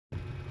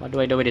What do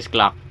I do with this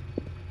clock?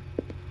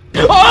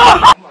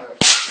 Oh!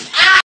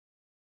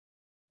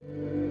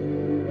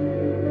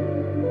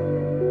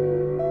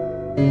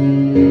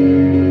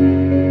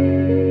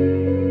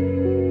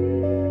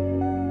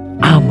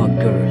 I'm a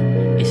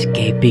girl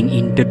escaping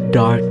in the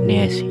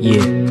darkness.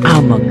 Yeah,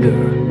 I'm a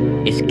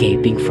girl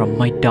escaping from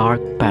my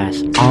dark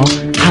past. Oh,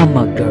 I'm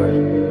a girl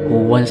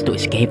who wants to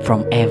escape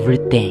from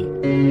everything.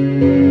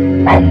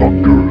 I'm a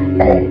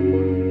girl. Oh,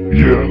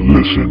 yeah,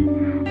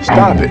 listen.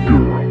 Stop I'm it. a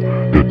girl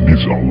that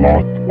needs a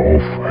lot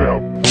of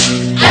help.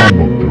 I'm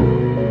a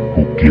girl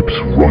who keeps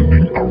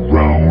running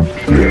around.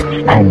 Yes,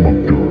 I'm a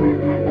girl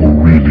who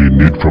really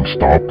need from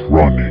stop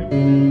running.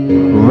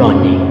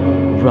 Running.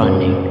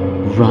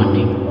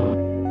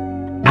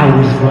 I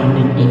was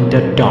running in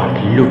the dark,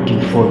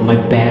 looking for my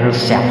better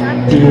self.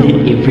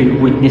 Didn't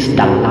even witness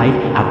the light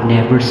I've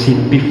never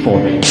seen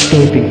before.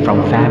 Escaping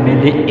from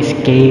family,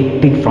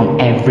 escaping from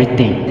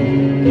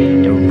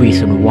everything. The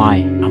reason why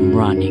I'm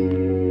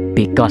running,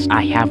 because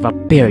I have a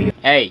period.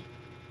 Hey,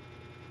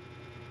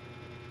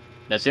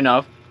 that's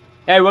enough.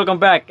 Hey, welcome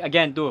back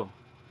again to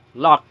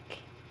Lock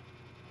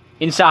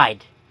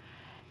Inside.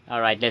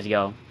 Alright, let's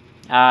go.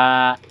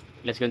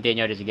 Let's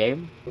continue this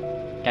game.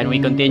 Can we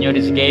continue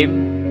this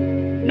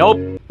game?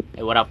 Nope.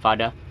 Hey, what up,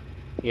 father?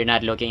 You're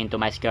not looking into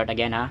my skirt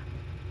again, huh?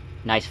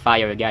 Nice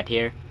fire you got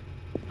here.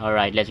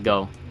 Alright, let's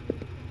go.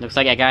 Looks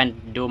like I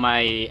can't do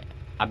my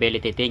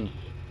ability thing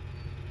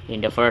in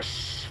the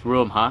first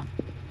room, huh?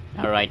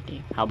 Alright,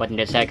 how about in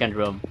the second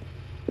room?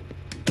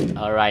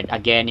 Alright,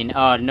 again in...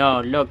 Oh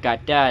no, look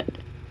at that.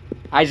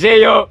 I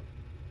see you!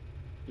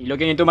 You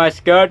looking into my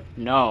skirt?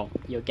 No,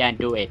 you can't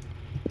do it.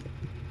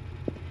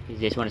 Is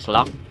this one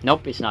locked?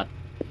 Nope, it's not.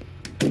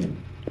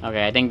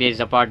 Okay, I think this is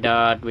the part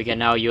that we can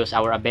now use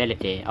our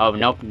ability. Oh,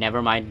 nope,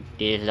 never mind.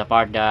 This is the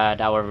part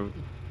that our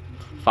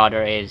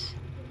father is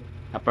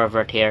a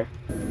pervert here.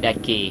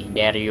 That key,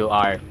 there you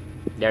are.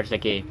 There's the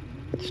key.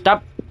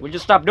 Stop! Will you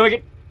stop doing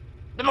it?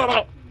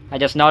 I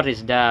just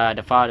noticed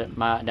the father,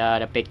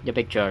 the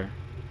picture.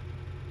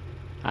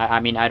 I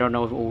mean, I don't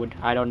know who,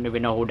 I don't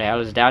even know who the hell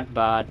is that,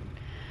 but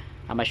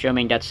I'm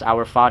assuming that's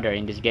our father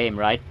in this game,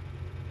 right?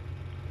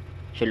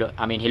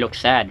 I mean, he looks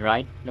sad,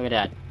 right? Look at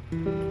that.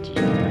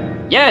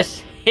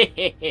 Yes!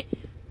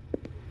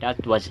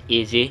 That was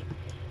easy.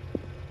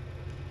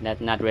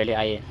 Not really.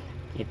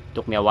 It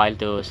took me a while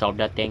to solve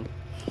that thing.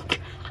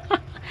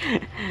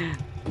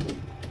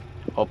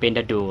 Open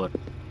the door.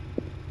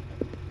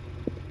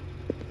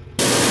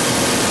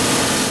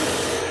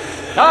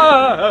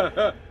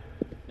 Ah!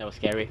 That was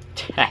scary.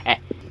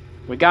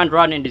 We can't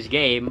run in this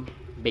game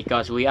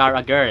because we are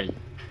a girl.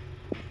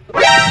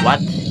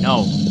 What?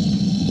 No.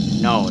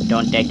 No,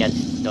 don't take that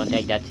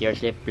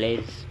seriously,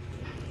 please.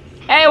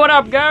 Hey, what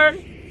up, girl?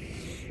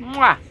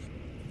 Mwah.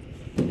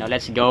 Now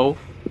let's go.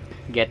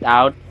 Get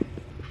out.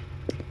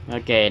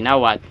 Okay, now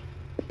what?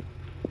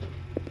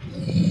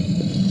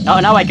 Oh,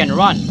 now I can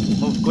run.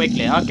 Move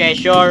quickly. Okay,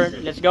 sure.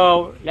 Let's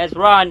go. Let's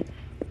run.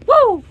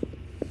 Woo!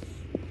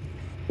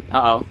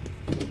 Uh-oh.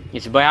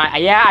 It's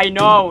behind. Yeah, I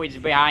know. It's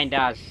behind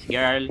us,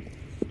 girl.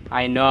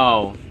 I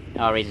know.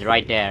 Oh, it's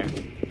right there.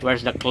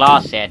 Where's the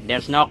closet?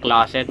 There's no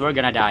closet. We're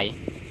gonna die.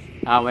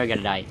 Oh, we're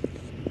gonna die.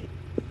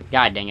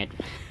 God dang it.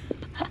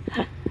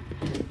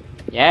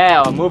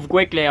 Yeah, move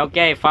quickly.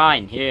 Okay,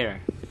 fine.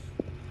 Here.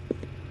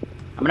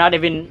 I'm not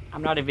even.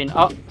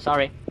 Oh,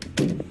 sorry.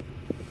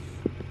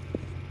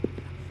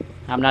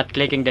 I'm not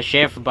clicking the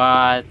shift,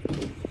 but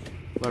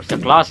where's the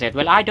closet?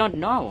 Well, I don't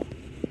know.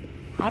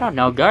 I don't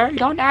know, girl.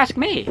 Don't ask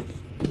me.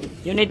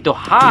 You need to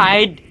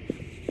hide.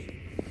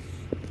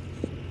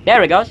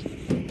 There it goes.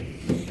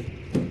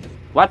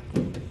 What?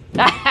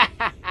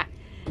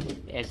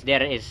 Is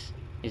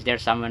there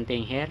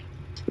something here?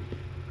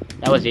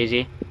 That was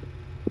easy.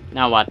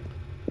 Now what?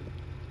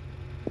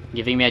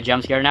 Giving me a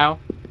jump scare now?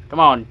 Come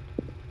on.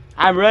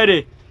 I'm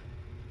ready.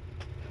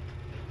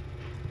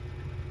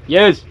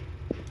 Yes.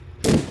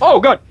 Oh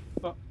god.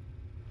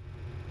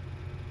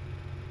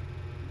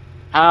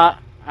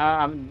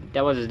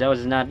 That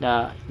was not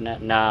nah.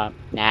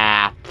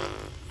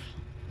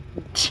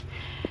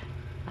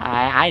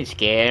 I'm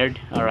scared.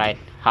 All right,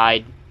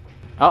 hide.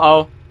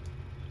 Uh-oh.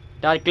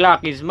 That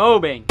clock is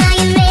moving.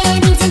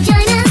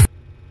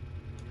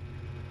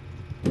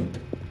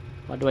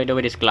 What do I do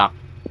with this clock?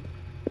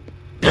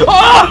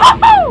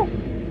 Oh!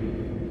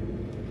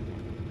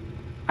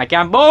 I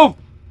can't move.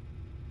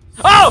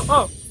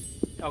 Oh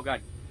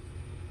god.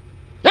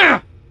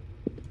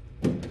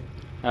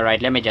 All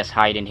right, let me just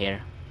hide in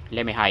here.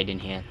 Let me hide in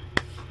here.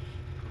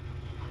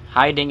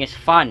 Hiding is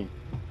fun,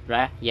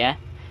 right? Yeah,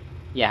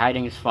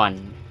 hiding is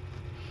fun.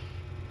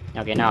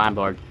 Okay, now I'm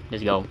bored.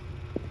 Let's go.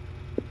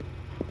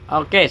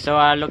 Okay, so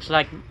looks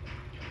like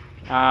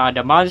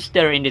the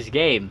monster in this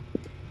game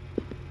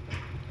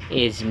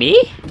is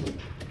me.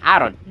 I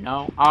don't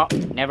know. Oh,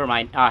 never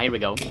mind. Oh, here we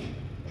go.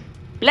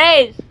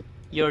 Please,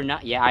 you're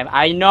not. Yeah,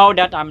 I know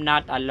that I'm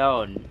not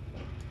alone.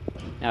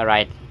 All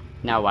right,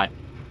 now what?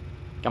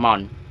 Come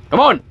on, come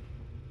on.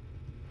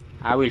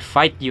 I will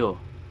fight you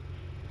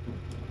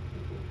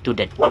to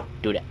the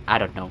I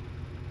don't know.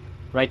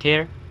 Right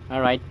here. All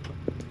right.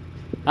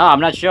 Oh, I'm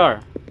not sure.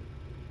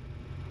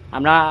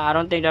 I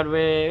don't think that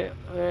we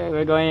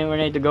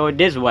need to go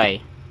this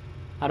way.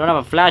 I don't have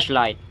a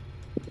flashlight.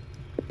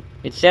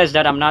 It says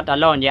that I'm not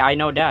alone. Yeah, I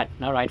know that.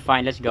 All right,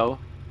 fine. Let's go.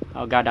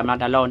 Oh God, I'm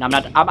not alone. I'm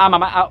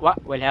not.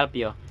 What will help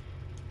you?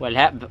 Will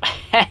help.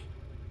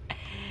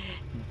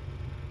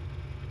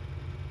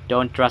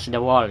 Don't trust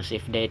the walls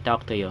if they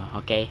talk to you.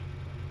 Okay.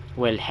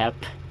 Will help.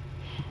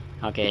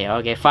 Okay.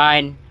 Okay.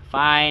 Fine.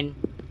 Fine.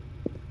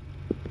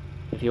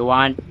 If you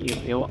want,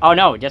 you. Oh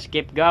no! Just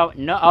keep go.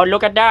 No. Oh,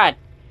 look at that.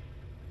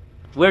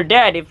 We're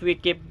dead if we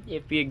keep.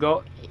 If we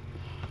go.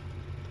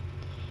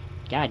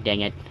 God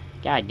dang it.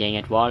 God dang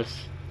it,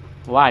 walls.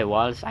 Why,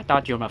 walls? I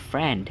thought you were my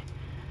friend.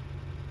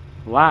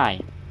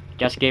 Why?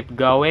 Just keep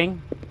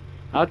going?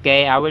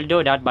 Okay, I will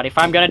do that. But if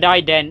I'm gonna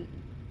die, then...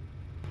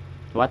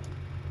 What?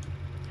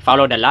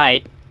 Follow the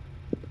light?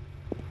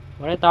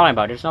 What are you talking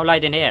about? There's no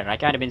light in here. I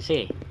can't even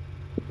see.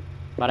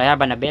 But I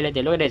have an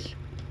ability. Look at this.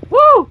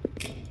 Woo!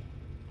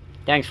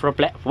 Thanks for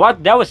play.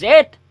 What? That was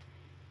it?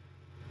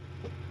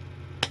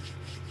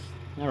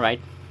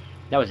 Alright.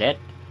 That was it.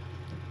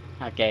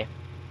 Okay.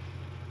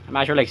 I'm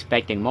actually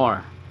expecting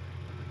more.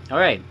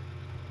 Alright.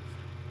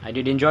 I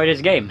did enjoy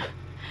this game.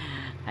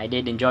 I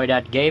did enjoy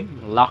that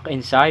game. Lock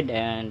Inside,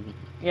 and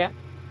yeah,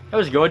 it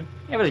was good.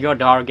 It was a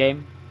good horror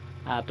game.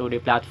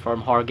 2D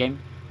platform horror game.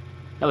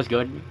 That was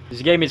good.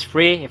 This game is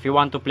free. If you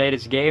want to play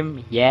this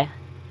game, yeah,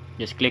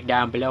 just click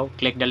down below.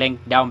 Click the link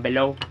down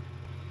below.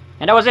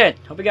 And that was it.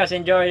 Hope you guys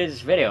enjoyed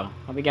this video.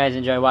 Hope you guys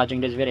enjoy watching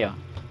this video.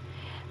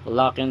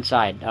 Lock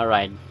Inside.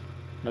 Alright.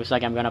 Looks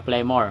like I'm gonna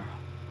play more.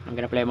 I'm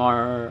gonna play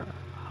more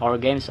horror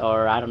games,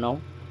 or I don't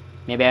know.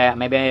 Maybe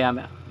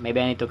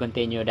I need to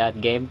continue that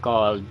game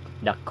called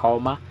The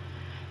Coma.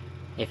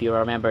 If you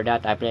remember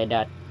that, I played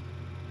that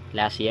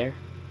last year.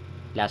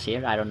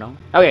 I don't know.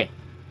 Okay,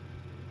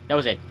 that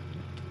was it.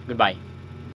 Goodbye.